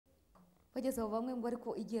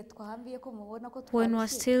When we're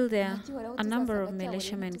still there, a number of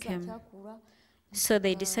militiamen came. So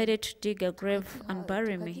they decided to dig a grave and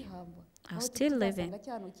bury me. I was still living.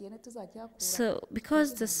 So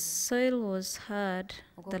because the soil was hard,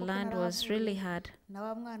 the land was really hard,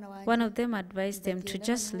 one of them advised them to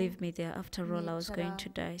just leave me there. After all, I was going to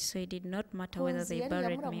die. So it did not matter whether they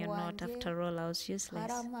buried me or not. After all, I was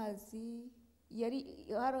useless.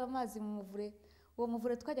 uwo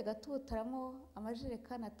muvure twajyaga tuwutaramo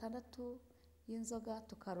amajerekani 6 y'inzoga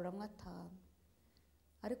tukaruramwo 5,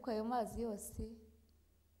 ariko ayo mazi yose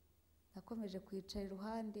nakomeje kwicara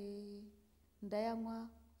iruhande ndayanywa,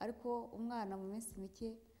 ariko umwana mu minsi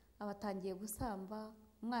mike abatangiye gusamba,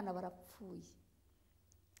 umwana barapfuye.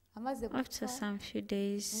 After some few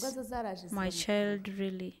days, my child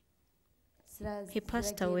really, he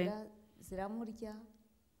passed away.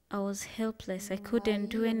 I was helpless. I couldn't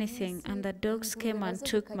do anything, and the dogs came and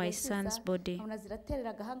took my son's body.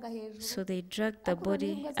 So they dragged the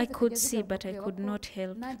body. I could see, but I could not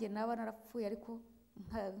help.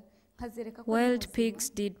 Wild pigs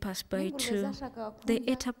did pass by too. They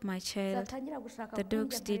ate up my child. The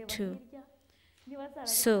dogs did too.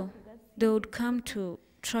 So they would come to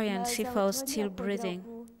try and see if I was still breathing,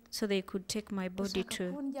 so they could take my body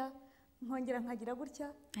too.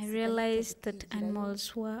 I realized that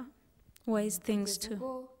animals were wise things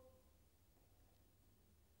too.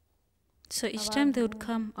 So each time they would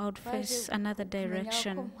come, I would face another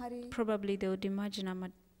direction. Probably they would imagine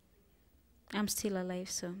I'm still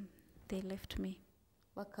alive, so they left me.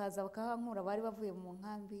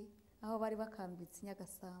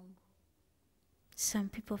 Some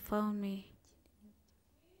people found me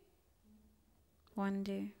one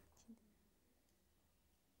day.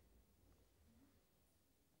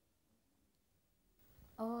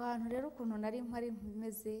 Aho hantu rero ukuntu nari mpari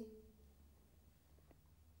meze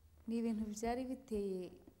ni ibintu byari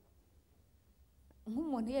biteye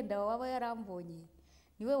nk'umuntu yenda waba yarambonye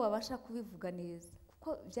niwe wabasha kubivuga neza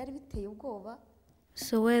kuko byari biteye ubwoba.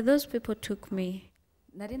 So where those people took me,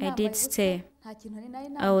 I did stay.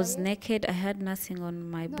 I was naked. I had nothing on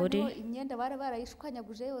my body. Imyenda bari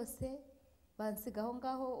barayishwanyaguje yose bansigaho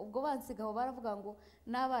ngaho ubwo bansigaho baravuga ngo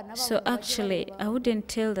n'abana. So actually I wouldn't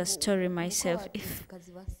tell the story myself. If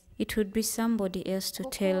it would be somebody else to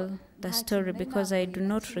tell the story, because I do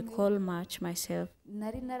not recall much myself.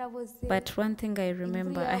 But one thing I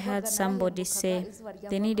remember, I heard somebody say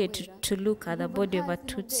they needed to look at the body of a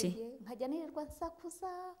Tutsi.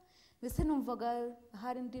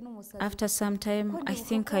 After some time, I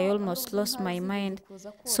think I almost lost my mind,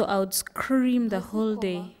 so I would scream the whole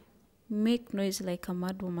day, make noise like a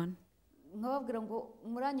mad woman.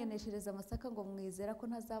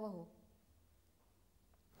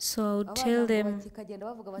 So I would tell them,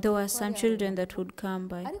 there were some children that would come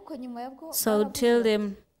by. So I would tell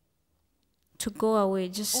them to go away.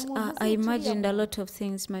 Just I imagined a lot of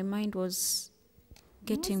things. My mind was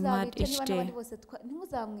getting mad each day.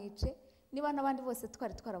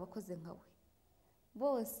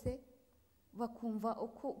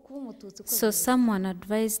 So someone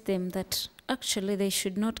advised them that actually they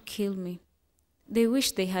should not kill me. They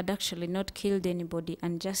wish they had actually not killed anybody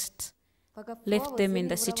and just left them in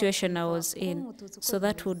the situation I was in. So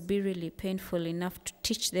that would be really painful enough to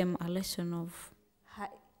teach them a lesson of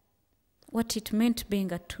what it meant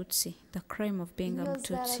being a Tutsi, the crime of being a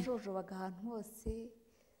Tutsi.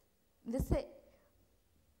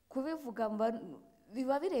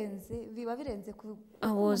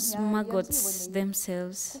 I was maggots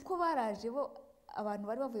themselves.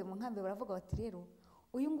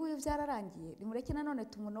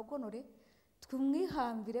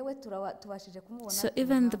 So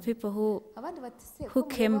even the people who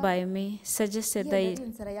came by me suggested they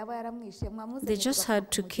just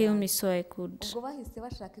had to kill me so I could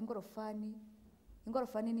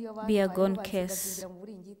be a gone case.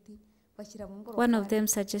 One of them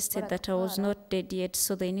suggested that I was not dead yet,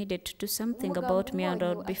 so they needed to do something about me and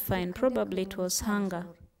I would be fine. Probably it was hunger.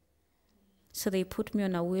 So they put me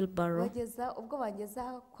on a wheelbarrow,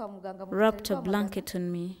 wrapped a blanket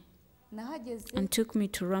on me, and took me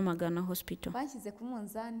to Ramagana Hospital.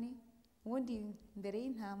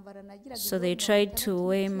 So they tried to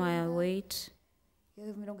weigh my weight.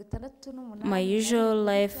 My usual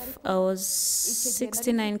life, I was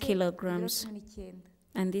 69 kilograms.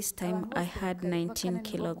 And this time I had 19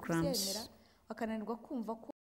 kilograms.